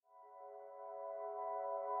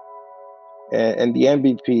and the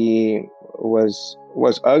MVP was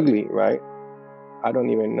ugly, right? I don't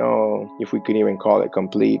even know if we could even call it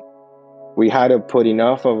complete. We had to put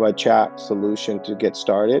enough of a chat solution to get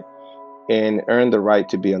started and earn the right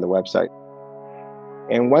to be on the website.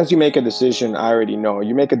 And once you make a decision, I already know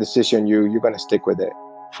you make a decision, you're going to stick with it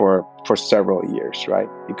for several years, right?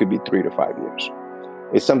 It could be 3 to 5 years.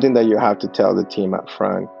 It's something that you have to tell the team up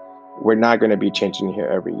front. We're not going to be changing here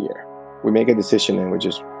every year. We make a decision and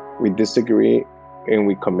we disagree and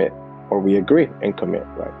we commit, or we agree and commit,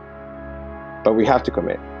 right? But we have to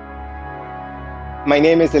commit. My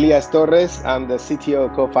name is Elias Torres. I'm the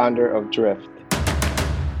CTO co-founder of Drift.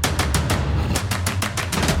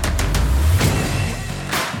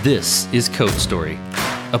 This is Code Story,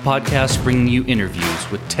 a podcast bringing you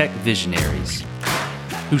interviews with tech visionaries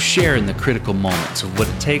who share in the critical moments of what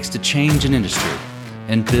it takes to change an industry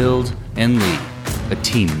and build and lead a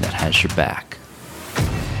team that has your back.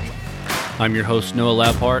 I'm your host, Noah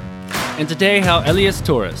Laphart, and today how Elias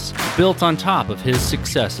Torres built on top of his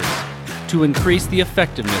successes to increase the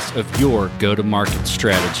effectiveness of your go-to-market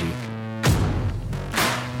strategy.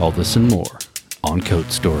 All this and more on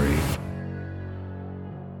Code Story.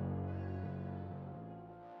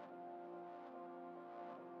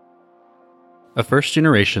 A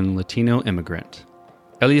first-generation Latino immigrant,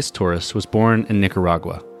 Elias Torres was born in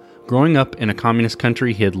Nicaragua. Growing up in a communist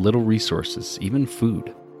country, he had little resources, even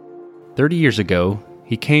food. 30 years ago,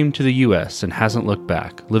 he came to the U.S. and hasn't looked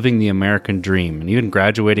back, living the American dream and even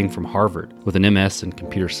graduating from Harvard with an MS in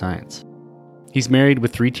computer science. He's married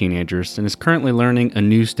with 3 teenagers and is currently learning a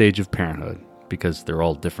new stage of parenthood because they're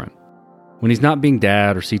all different. When he's not being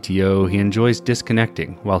dad or CTO, he enjoys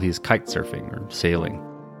disconnecting while he's kite surfing or sailing.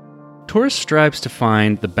 Torres strives to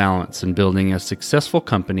find the balance in building a successful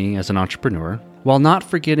company as an entrepreneur while not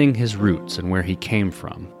forgetting his roots and where he came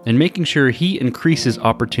from, and making sure he increases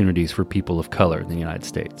opportunities for people of color in the United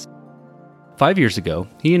States. 5 years ago,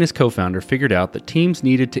 he and his co-founder figured out that teams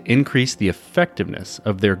needed to increase the effectiveness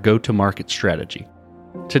of their go-to-market strategy.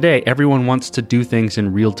 Today, everyone wants to do things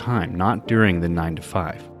in real time, not during the 9 to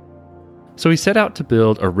 5. So he set out to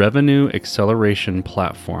build a revenue acceleration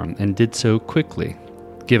platform and did so quickly,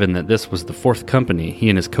 given that this was the 4th company he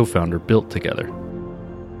and his co-founder built together.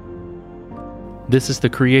 This is the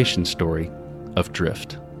creation story of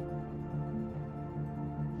Drift.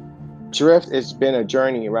 Drift has been a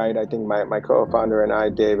journey, right? I think my co-founder and I,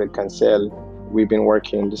 David Cancel, we've been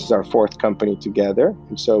working, this is our 4th company together.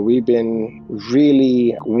 And so we've been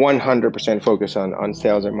really 100% focused on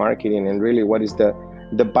sales and marketing, and really what is the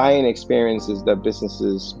buying experiences that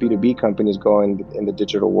businesses, B2B companies go in the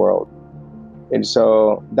digital world. And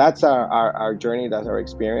so that's our journey, that's our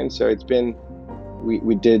experience. So it's been,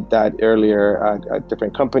 we did that earlier at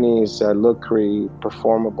different companies, Lookcree,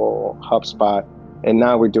 Performable, HubSpot, and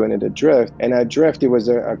now we're doing it at Drift. And at Drift, it was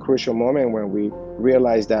a crucial moment when we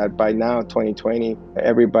realized that by now, 2020,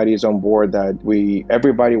 everybody's on board that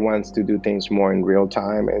everybody wants to do things more in real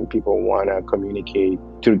time, and people want to communicate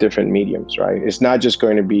through different mediums, right? It's not just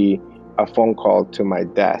going to be a phone call to my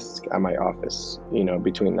desk at my office,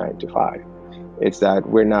 between 9 to 5. It's that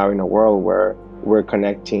we're now in a world where we're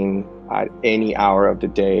connecting at any hour of the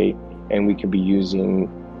day, and we could be using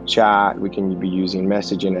chat, we can be using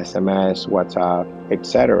messaging, SMS, WhatsApp,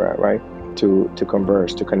 etc., right? To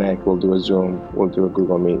converse, to connect. We'll do a Zoom, we'll do a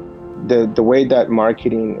Google Meet. The way that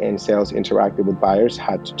marketing and sales interacted with buyers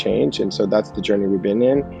had to change, and so that's the journey we've been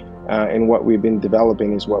in. And what we've been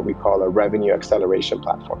developing is what we call a revenue acceleration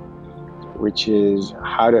platform, which is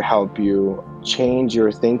how to help you change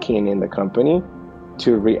your thinking in the company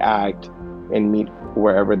to react and meet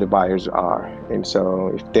wherever the buyers are. And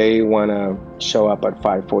so if they want to show up at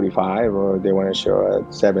 5:45 or they want to show at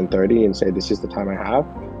 7:30 and say, this is the time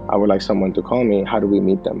I would like someone to call me, how do we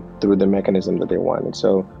meet them through the mechanism that they want? And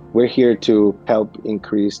so we're here to help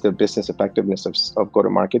increase the business effectiveness of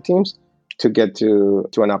go-to-market teams to get to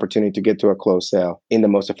an opportunity to get to a closed sale in the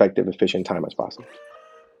most effective, efficient time as possible.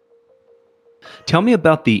 Tell me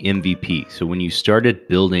about the MVP. So when you started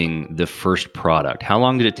building the first product, how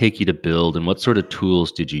long did it take you to build, and what sort of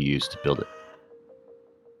tools did you use to build it?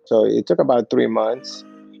 So it took about 3 months,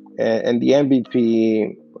 and the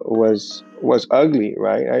MVP was ugly,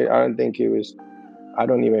 right? I don't think it was, I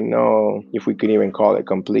don't even know if we could even call it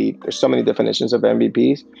complete. There's so many definitions of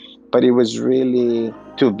MVPs, but it was really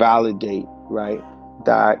to validate, right,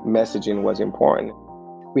 that messaging was important.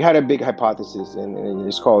 We had a big hypothesis, and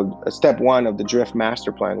it's called step 1 of the Drift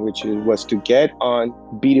master plan, which was to get on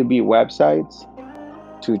B2B websites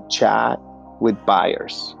to chat with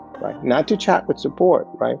buyers, right? Not to chat with support,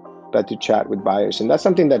 right? But to chat with buyers. And that's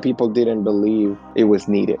something that people didn't believe it was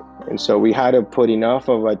needed, And so we had to put enough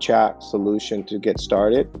of a chat solution to get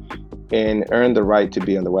started and earn the right to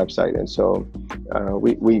be on the website. And so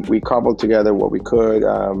we cobbled together what we could.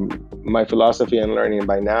 My philosophy in learning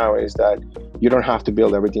by now is that you don't have to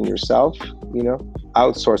build everything yourself,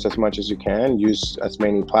 outsource as much as you can, use as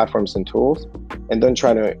many platforms and tools, and don't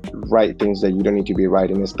try to write things that you don't need to be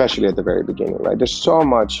writing, especially at the very beginning, right? There's so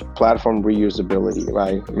much platform reusability,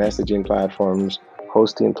 right? Messaging platforms,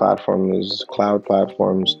 hosting platforms, cloud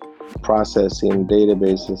platforms, processing,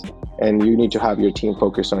 databases, and you need to have your team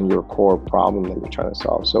focus on your core problem that you're trying to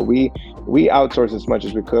solve. So we outsourced as much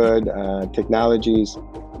as we could, technologies.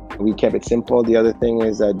 We kept it simple. The other thing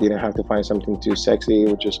is I didn't have to find something too sexy,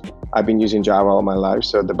 which is I've been using Java all my life.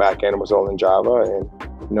 So the back end was all in Java and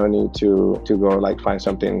no need to go find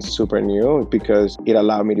something super new, because it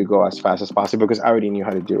allowed me to go as fast as possible because I already knew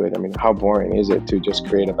how to do it. I mean, how boring is it to just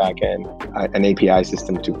create a back end, an API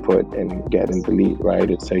system to put and get and delete, right?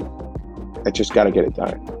 It's like, I just got to get it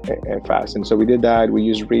done and fast. And so we did that. We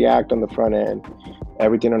used React on the front end,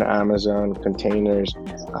 everything on Amazon, containers.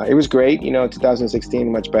 It was great.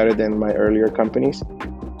 2016, much better than my earlier companies.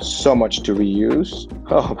 So much to reuse.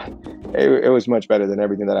 Oh, it was much better than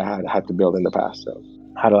everything that I had to build in the past. So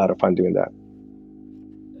I had a lot of fun doing that.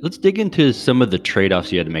 Let's dig into some of the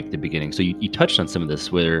trade-offs you had to make at the beginning. So you touched on some of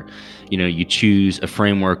this where, you choose a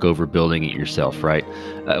framework over building it yourself, right?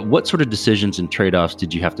 What sort of decisions and trade-offs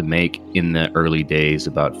did you have to make in the early days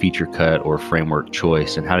about feature cut or framework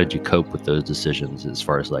choice? And how did you cope with those decisions as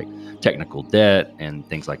far as technical debt and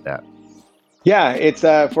things like that? Yeah, it's,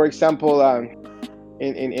 for example,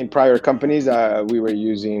 in prior companies, we were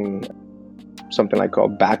using something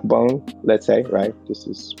called Backbone, let's say, right? This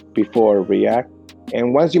is before React.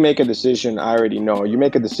 And once you make a decision, I already know you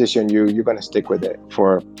make a decision, you're going to stick with it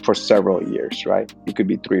for several years, right? It could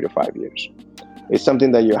be 3 to 5 years. It's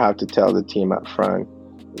something that you have to tell the team up front.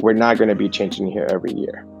 We're not going to be changing here every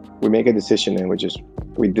year. We make a decision and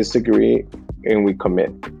we disagree and we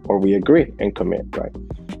commit, or we agree and commit, right?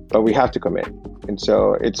 But we have to commit. And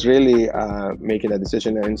so it's really making a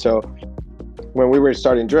decision. And so when we were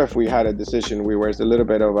starting Drift, we had a decision. We were a little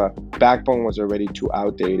bit of a Backbone was already too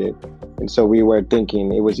outdated. And so we were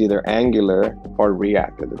thinking it was either Angular or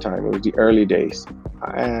React at the time. It was the early days.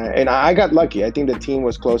 And I got lucky. I think the team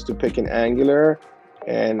was close to picking Angular.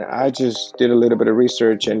 And I just did a little bit of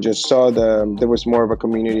research and just saw there was more of a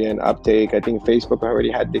community and uptake. I think Facebook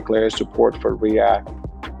already had declared support for React.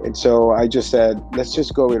 And so I just said, let's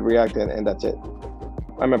just go with React and that's it.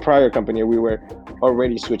 I'm a prior company. We were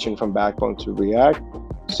already switching from Backbone to React.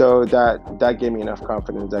 So that gave me enough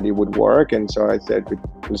confidence that it would work. And so I said,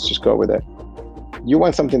 let's just go with it. You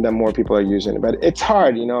want something that more people are using, but it's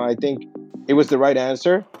hard. I think it was the right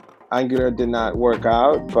answer. Angular did not work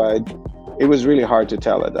out, but it was really hard to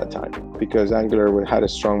tell at that time because Angular had a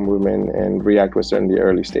strong movement and React was in the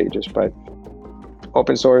early stages. But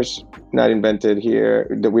open source, not invented here.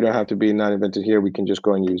 We don't have to be not invented here. We can just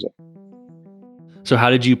go and use it. So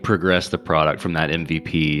how did you progress the product from that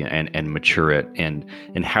MVP and mature it? And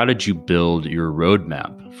how did you build your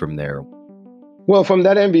roadmap from there? Well, from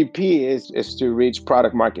that MVP is to reach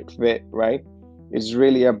product market fit, right? It's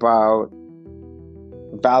really about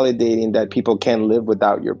validating that people can live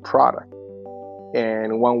without your product.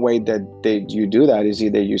 And one way that you do that is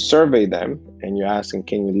either you survey them and you ask them,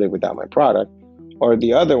 can you live without my product? Or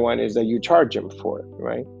the other one is that you charge them for it,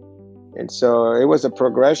 right? And so it was a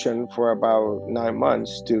progression for about 9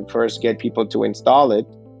 months to first get people to install it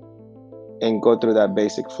and go through that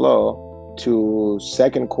basic flow. To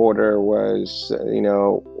second quarter was,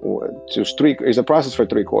 it's a process for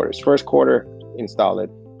 3 quarters. First quarter, install it.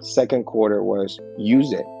 Second quarter was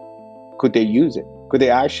use it. Could they use it? Could they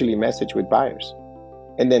actually message with buyers?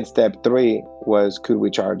 And then step 3 was, could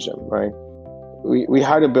we charge them, right? We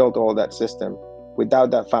had to build all that system.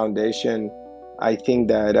 Without that foundation, I think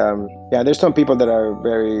that, there's some people that are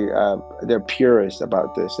very, they're purists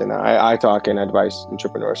about this. And I talk and advise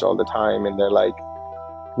entrepreneurs all the time. And they're like,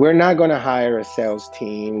 we're not going to hire a sales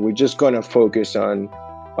team. We're just going to focus on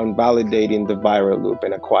validating the viral loop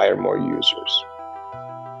and acquire more users.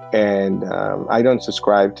 And I don't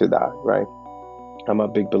subscribe to that, right? I'm a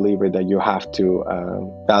big believer that you have to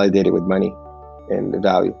validate it with money and the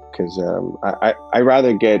value, because I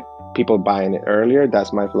rather get people buying it earlier.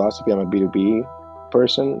 That's my philosophy. I'm a B2B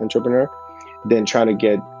person, entrepreneur, than try to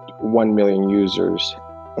get 1 million users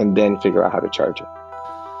and then figure out how to charge it.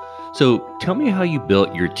 So tell me how you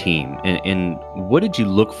built your team and what did you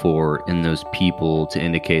look for in those people to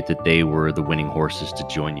indicate that they were the winning horses to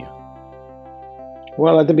join you?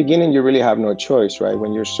 Well, at the beginning, you really have no choice, right?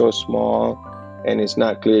 When you're so small, and it's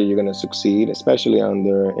not clear you're going to succeed, especially on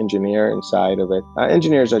the engineering side of it.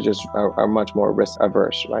 Engineers are much more risk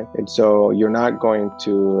averse, right? And so you're not going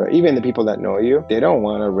to, even the people that know you, they don't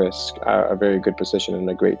want to risk a very good position and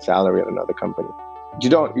a great salary at another company. You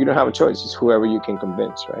don't have a choice. It's whoever you can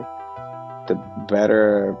convince, right? The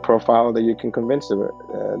better profile that you can convince,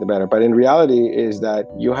 the better. But in reality is that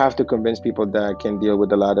you have to convince people that can deal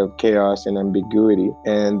with a lot of chaos and ambiguity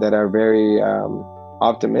and that are very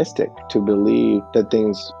optimistic to believe that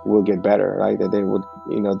things will get better, right? That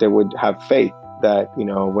they would have faith that,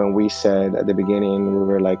 when we said at the beginning, we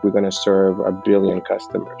were like, we're going to serve 1 billion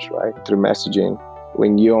customers, right? Through messaging.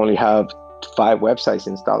 When you only have 5 websites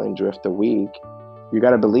installing Drift a week, you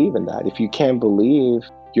got to believe in that. If you can't believe,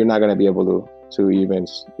 you're not going to be able to even,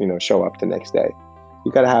 show up the next day.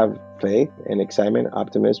 You got to have faith and excitement,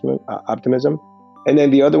 optimism. And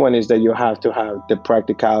then the other one is that you have to have the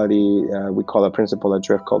practicality. We call a principle at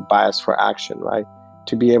Drift called bias for action, right?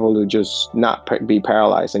 To be able to just not be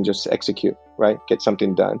paralyzed and just execute, right? Get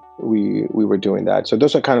something done. We were doing that. So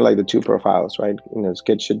those are kind of like the 2 profiles, right?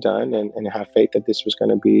 Get shit done and have faith that this was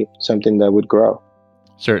going to be something that would grow.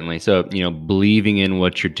 Certainly. So, believing in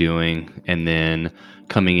what you're doing and then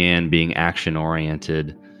coming in, being action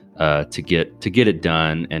oriented to get it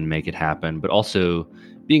done and make it happen, but also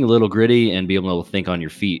being a little gritty and being able to think on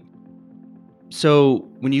your feet. So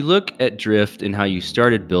when you look at Drift and how you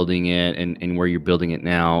started building it and where you're building it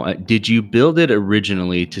now, did you build it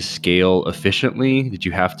originally to scale efficiently? Did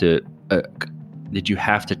you have to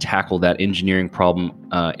tackle that engineering problem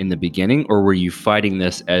in the beginning, or were you fighting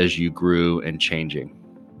this as you grew and changing?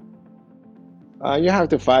 You have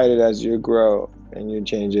to fight it as you grow and you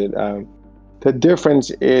change it. The difference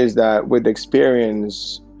is that with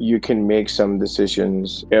experience, you can make some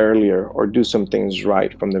decisions earlier or do some things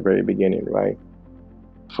right from the very beginning, right?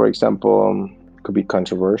 For example, it could be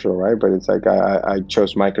controversial, right? But it's like I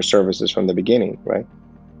chose microservices from the beginning, right?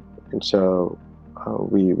 And so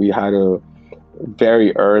we had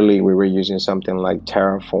very early, we were using something like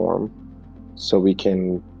Terraform so we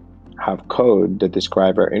can have code that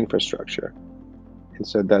describe our infrastructure. And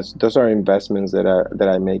so those are investments that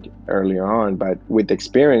I make earlier on. But with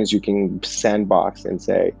experience, you can sandbox and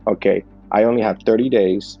say, okay, I only have 30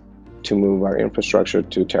 days to move our infrastructure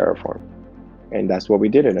to Terraform. And that's what we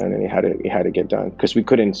did it on, and it had to get done because we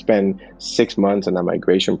couldn't spend 6 months on a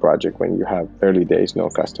migration project when you have 30 days, no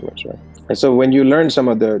customers, right? And so when you learn some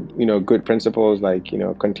of the good principles like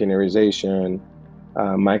containerization,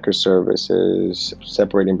 microservices,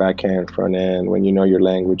 separating backend, front end, when you know your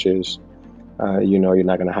languages, you're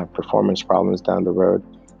not going to have performance problems down the road.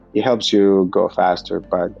 It helps you go faster.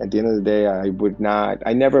 But at the end of the day,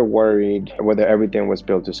 I never worried whether everything was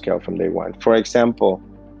built to scale from day one. For example,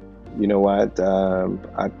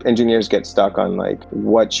 engineers get stuck on like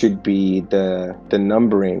what should be the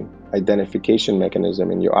numbering identification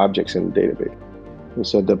mechanism in your objects in the database. And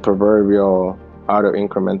so the proverbial auto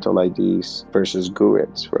incremental IDs versus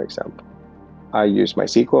GUIDs, for example. I use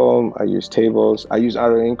MySQL, I use tables, I use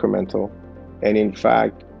auto incremental. And in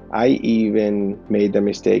fact, I even made the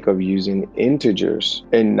mistake of using integers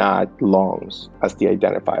and not longs as the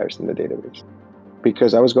identifiers in the database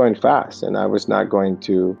because I was going fast and I was not going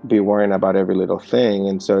to be worrying about every little thing.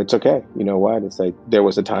 And so it's okay. You know what? It's like there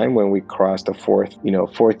was a time when we crossed the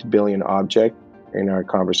 4th billion object in our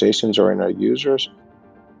conversations or in our users.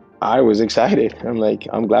 I was excited. I'm like,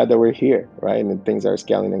 I'm glad that we're here, right? And things are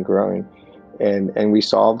scaling and growing. And we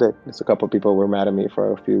solved it. There's a couple of people were mad at me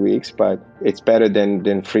for a few weeks, but it's better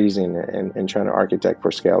than freezing and trying to architect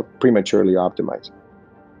for scale, prematurely optimize.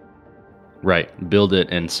 Right. Build it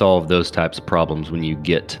and solve those types of problems when you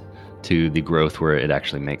get to the growth where it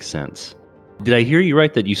actually makes sense. Did I hear you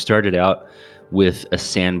right that you started out with a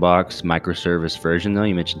sandbox microservice version, though?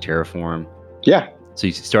 You mentioned Terraform. Yeah. So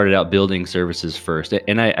you started out building services first.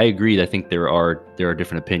 And I agree. I think there are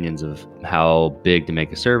different opinions of how big to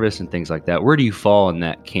make a service and things like that. Where do you fall in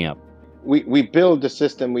that camp? We build the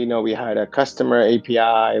system. We know we had a customer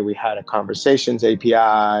API. We had a conversations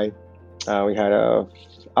API. We had a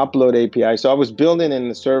upload API. So I was building in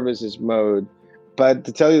the services mode. But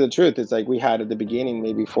to tell you the truth, it's like we had at the beginning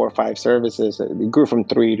maybe 4 or 5 services. It grew from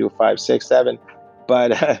 3 to 5, 6, 7.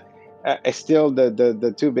 But still,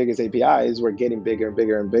 the 2 biggest APIs were getting bigger and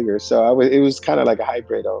bigger and bigger. So it was kind of like a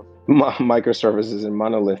hybrid of microservices and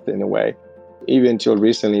monolith in a way. Even until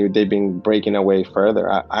recently, they've been breaking away further.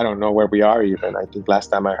 I don't know where we are even. I think last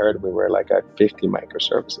time I heard, we were like at 50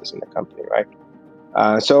 microservices in the company,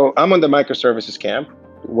 right? So I'm on the microservices camp.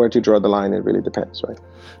 Where to draw the line, it really depends, right?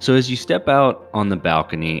 So as you step out on the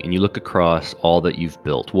balcony and you look across all that you've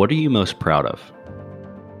built, what are you most proud of?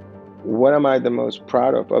 What am I the most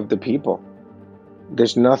proud of? Of the people.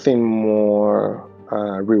 there's nothing more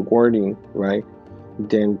rewarding, right,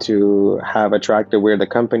 than to have a tractor where the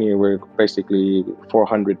company, we're basically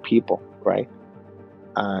 400 people, right?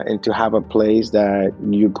 And to have a place that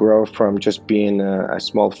you grow from just being a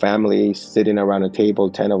small family sitting around a table,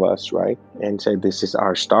 10 of us, right? And say, this is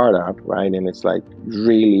our startup, right? And it's like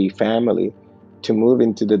really family, to move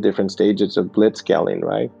into the different stages of blitzscaling,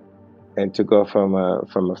 right? And to go from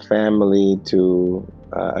a family to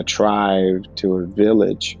a tribe to a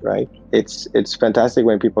village, right? It's fantastic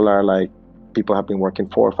when people have been working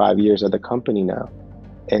 4 or 5 years at the company now,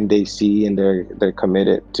 and they see and they're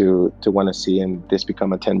committed to want to see and this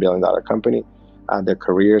become a $10 billion company. Their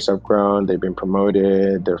careers have grown, they've been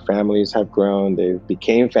promoted, their families have grown, they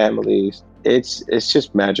became families. It's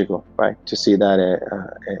just magical, right, to see that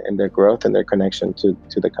and their growth and their connection to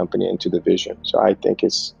the company and to the vision. So I think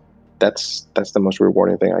that's the most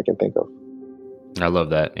rewarding thing I can think of. I love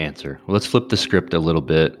that answer. Well, let's flip the script a little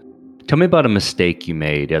bit. Tell me about a mistake you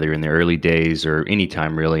made, either in the early days or any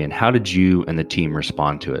time really, and how did you and the team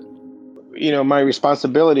respond to it? My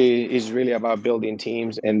responsibility is really about building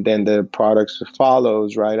teams, and then the products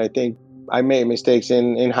follows, right? I think I made mistakes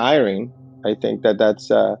in hiring. I think that's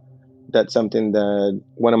something that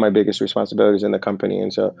one of my biggest responsibilities in the company.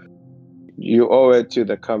 And so you owe it to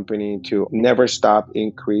the company to never stop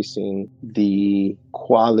increasing the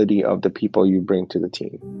quality of the people you bring to the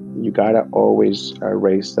team. You got to always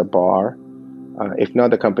raise the bar. If not,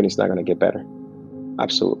 the company's not going to get better.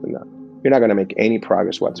 Absolutely not. You're not going to make any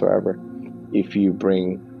progress whatsoever if you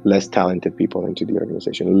bring less talented people into the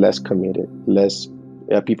organization, less committed, less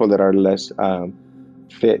people that are less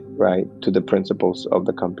fit, right, to the principles of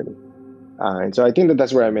the company. And so I think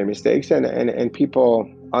that's where I made mistakes, and people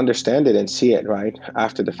understand it and see it, right,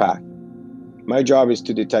 after the fact. My job is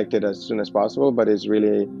to detect it as soon as possible, but it's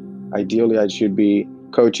really, ideally, I should be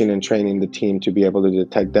coaching and training the team to be able to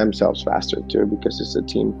detect themselves faster too, because it's a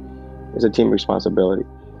team responsibility.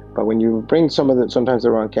 But when you bring sometimes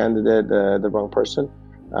the wrong candidate, the wrong person,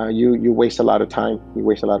 you waste a lot of time, you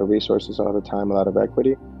waste a lot of resources, a lot of time, a lot of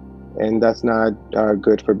equity, and that's not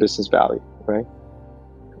good for business value, right?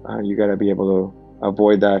 You got to be able to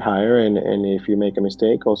avoid that hire, and if you make a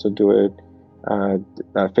mistake, also do it,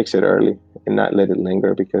 fix it early and not let it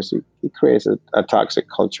linger, because it creates a toxic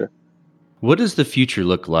culture. What does the future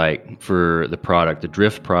look like for the product, the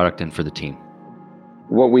Drift product, and for the team?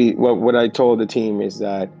 What I told the team is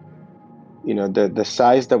that, the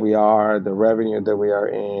size that we are, the revenue that we are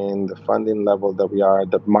in, the funding level that we are,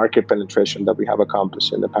 the market penetration that we have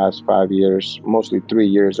accomplished in the past 5 years, mostly 3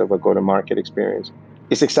 years of a go-to-market experience,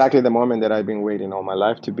 it's exactly the moment that I've been waiting all my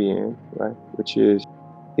life to be in, right? Which is,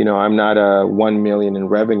 I'm not a 1 million in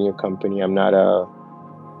revenue company. I'm not a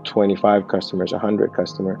 25 customers, 100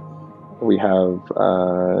 customer. We have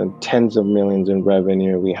tens of millions in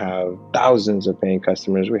revenue. We have thousands of paying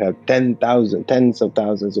customers. We have tens of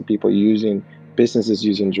thousands of people businesses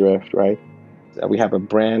using Drift, right? We have a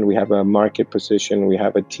brand, we have a market position, we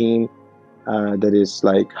have a team that is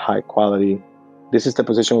like high quality. This is the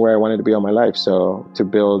position where I wanted to be all my life. So to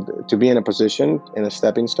be in a position, in a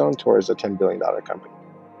stepping stone towards a $10 billion company.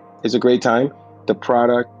 It's a great time. The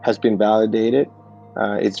product has been validated.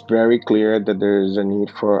 It's very clear that there's a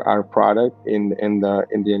need for our product in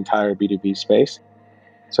the entire B2B space.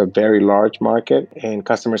 It's a very large market, and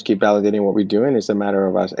customers keep validating what we're doing. It's a matter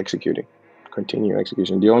of us executing, continue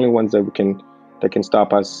execution. The only ones that can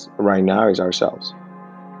stop us right now is ourselves.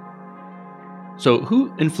 So,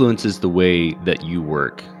 who influences the way that you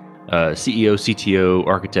work? CEO, CTO,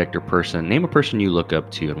 architect, or person? Name a person you look up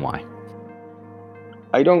to and why.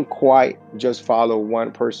 I don't quite just follow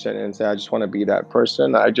one person and say I just want to be that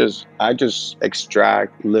person. I just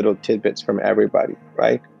extract little tidbits from everybody,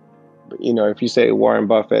 right? If you say Warren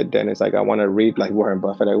Buffett, then it's like I want to read like Warren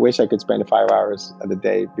Buffett. I wish I could spend 5 hours of the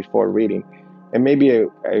day before reading, and maybe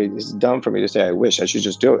it's dumb for me to say I wish. I should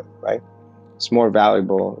just do it, right? It's more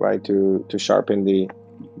valuable, right, to sharpen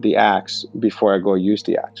the axe before I go use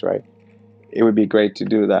the axe, right? It would be great to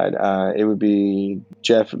do that. It would be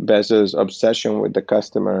Jeff Bezos' obsession with the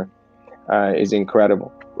customer is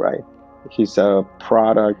incredible, right? He's a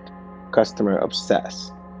product customer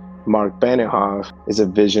obsessed. Mark Benioff is a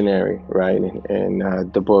visionary, right? And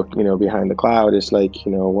the book, Behind the Cloud is like,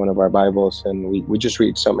 one of our Bibles. And we just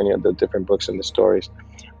read so many of the different books and the stories.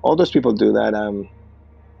 All those people do that.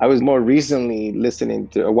 I was more recently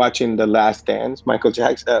watching The Last Dance, Michael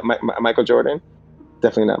Jordan.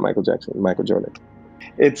 Definitely not Michael Jackson, Michael Jordan.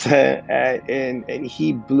 It's and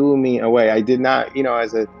he blew me away. I did not,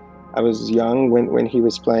 I was young when he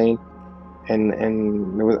was playing, and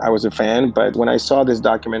I was a fan. But when I saw this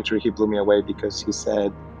documentary, he blew me away because he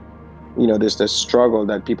said There's this struggle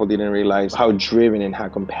that people didn't realize how driven and how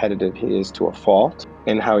competitive he is to a fault,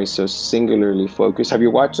 and how he's so singularly focused. Have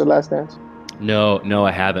you watched The Last Dance? No,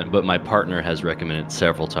 I haven't, but my partner has recommended it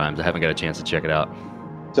several times. I haven't got a chance to check it out.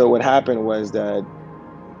 So what happened was that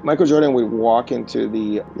Michael Jordan would walk into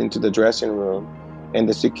the dressing room, and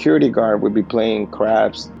the security guard would be playing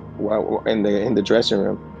craps while in the dressing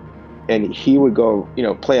room, and he would go,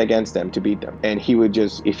 play against them to beat them. And he would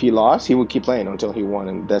just, if he lost, he would keep playing until he won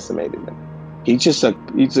and decimated them. He's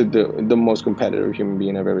the most competitive human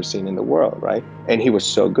being I've ever seen in the world, right? And he was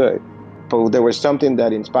so good. But there was something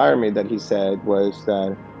that inspired me that he said was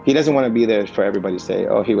that he doesn't want to be there for everybody to say,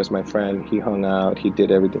 oh, he was my friend, he hung out, he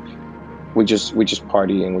did everything. We just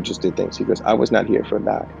party and we just did things. He goes, I was not here for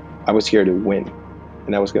that. I was here to win.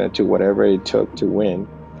 And I was going to do whatever it took to win.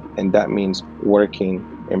 And that means working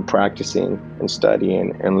and practicing and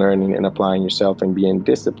studying and learning and applying yourself and being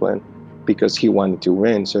disciplined, because he wanted to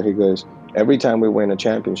win. So he goes, every time we win a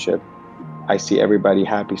championship, I see everybody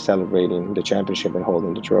happy celebrating the championship and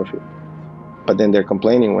holding the trophy. But then they're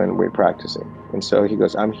complaining when we're practicing. And so he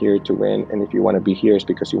goes, I'm here to win. And if you want to be here, it's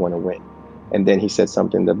because you want to win. And then he said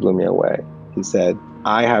something that blew me away. He said,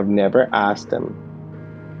 I have never asked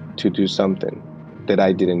them to do something that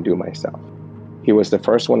I didn't do myself. He was the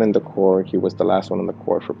first one in the court. He was the last one on the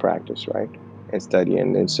court for practice, right? And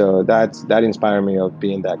studying. And so that inspired me of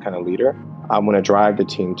being that kind of leader. I'm going to drive the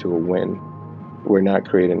team to a win. We're not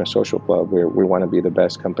creating a social club. We want to be the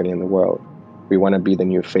best company in the world. We want to be the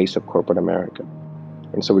new face of corporate America.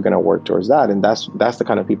 And so we're going to work towards that. And that's the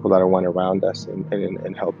kind of people that I want around us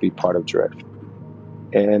and help be part of Drift.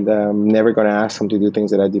 And I'm never going to ask them to do things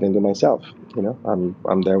that I didn't do myself.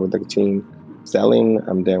 I'm there with the team selling.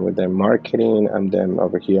 I'm there with them marketing. I'm there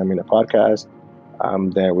over here. I'm in a podcast.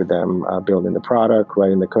 I'm there with them building the product,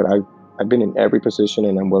 writing the code. I've been in every position,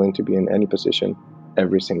 and I'm willing to be in any position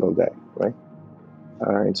every single day, right?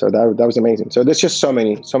 And so that was amazing. So there's just so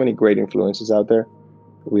many great influences out there.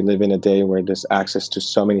 We live in a day where there's access to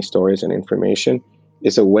so many stories and information.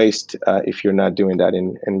 It's a waste if you're not doing that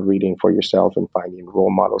and reading for yourself and finding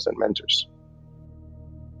role models and mentors.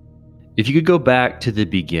 If you could go back to the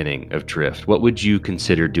beginning of Drift, what would you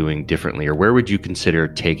consider doing differently, or where would you consider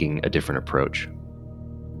taking a different approach?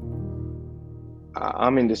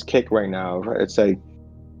 I'm in this kick right now. It's like,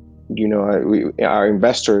 our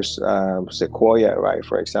investors, Sequoia, right,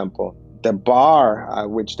 for example, the bar at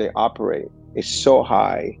which they operate is so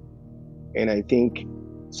high. And I think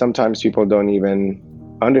sometimes people don't even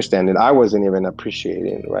understand it. I wasn't even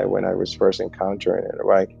appreciating, right, when I was first encountering it,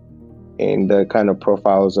 right? And the kind of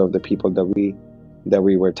profiles of the people that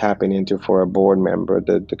we were tapping into for a board member,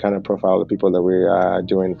 the kind of profile of the people that we're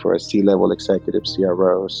doing for a C-level executive,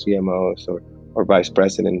 CROs, CMOs, or vice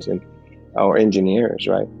presidents and or engineers,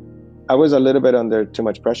 right? I was a little bit under too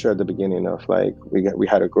much pressure at the beginning of like, we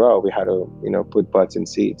had to grow, we had to, put butts in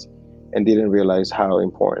seats, and didn't realize how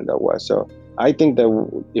important that was. So I think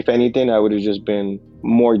that if anything, I would have just been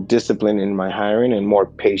more disciplined in my hiring and more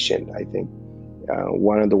patient, I think.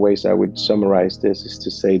 One of the ways I would summarize this is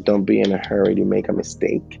to say, don't be in a hurry to make a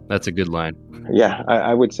mistake. That's a good line. Yeah,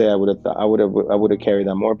 I would say I would have carried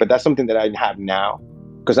that more, but that's something that I have now,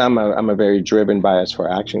 because I'm a very driven, bias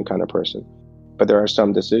for action kind of person. But there are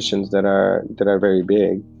some decisions that are very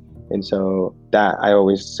big, and so that I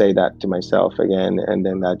always say that to myself again, and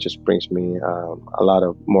then that just brings me a lot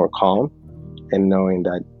of more calm, and knowing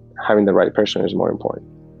that having the right person is more important.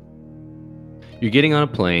 You're getting on a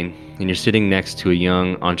plane and you're sitting next to a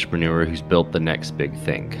young entrepreneur who's built the next big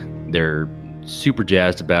thing. They're super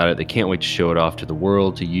jazzed about it. They can't wait to show it off to the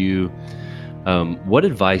world, to you. What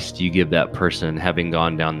advice do you give that person, having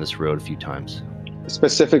gone down this road a few times?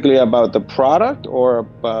 Specifically about the product or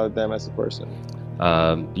about them as a person?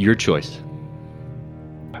 Your choice.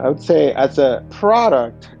 I would say as a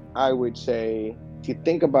product, I would say if you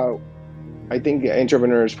think about, I think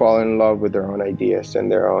entrepreneurs fall in love with their own ideas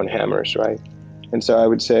and their own hammers, right? And so I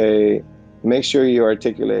would say, make sure you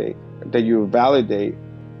articulate, that you validate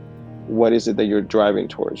what is it that you're driving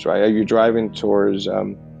towards, right? Are you driving towards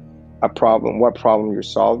a problem? What problem you're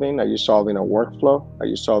solving? Are you solving a workflow? Are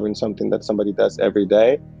you solving something that somebody does every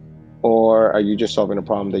day? Or are you just solving a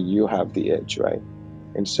problem that you have the edge, right?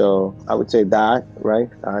 And so I would say that, right?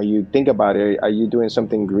 You think about it, are you doing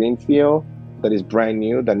something greenfield that is brand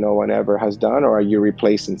new that no one ever has done, or are you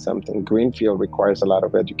replacing something? Greenfield requires a lot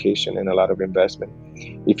of education and a lot of investment.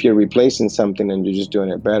 If you're replacing something and you're just doing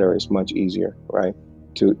it better, it's much easier, right?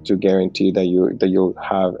 To guarantee that you'll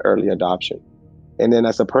have early adoption. And then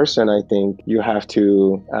as a person, I think you have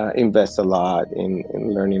to invest a lot in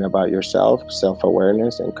learning about yourself,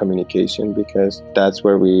 self-awareness and communication, because that's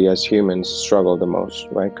where we as humans struggle the most,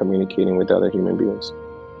 right? Communicating with other human beings.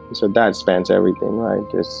 So that spans everything, right?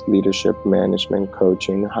 It's leadership, management,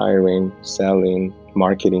 coaching, hiring, selling,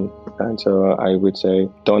 marketing. And so I would say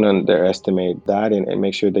don't underestimate that, and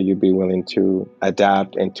make sure that you be willing to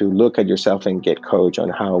adapt and to look at yourself and get coached on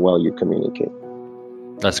how well you communicate.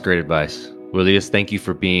 That's great advice. Willius, thank you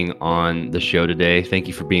for being on the show today. Thank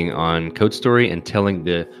you for being on Code Story and telling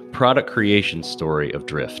the product creation story of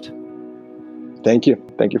Drift. Thank you.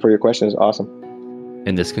 Thank you for your questions. Awesome.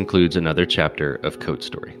 And this concludes another chapter of Code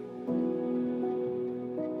Story.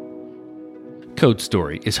 Code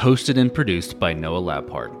Story is hosted and produced by Noah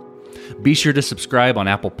Labhart. Be sure to subscribe on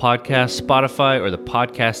Apple Podcasts, Spotify, or the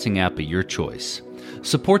podcasting app of your choice.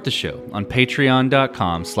 Support the show on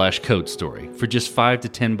patreon.com/codestory for just $5 to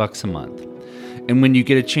 $10 a month. And when you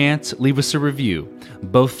get a chance, leave us a review.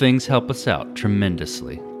 Both things help us out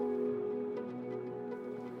tremendously.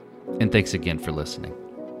 And thanks again for listening.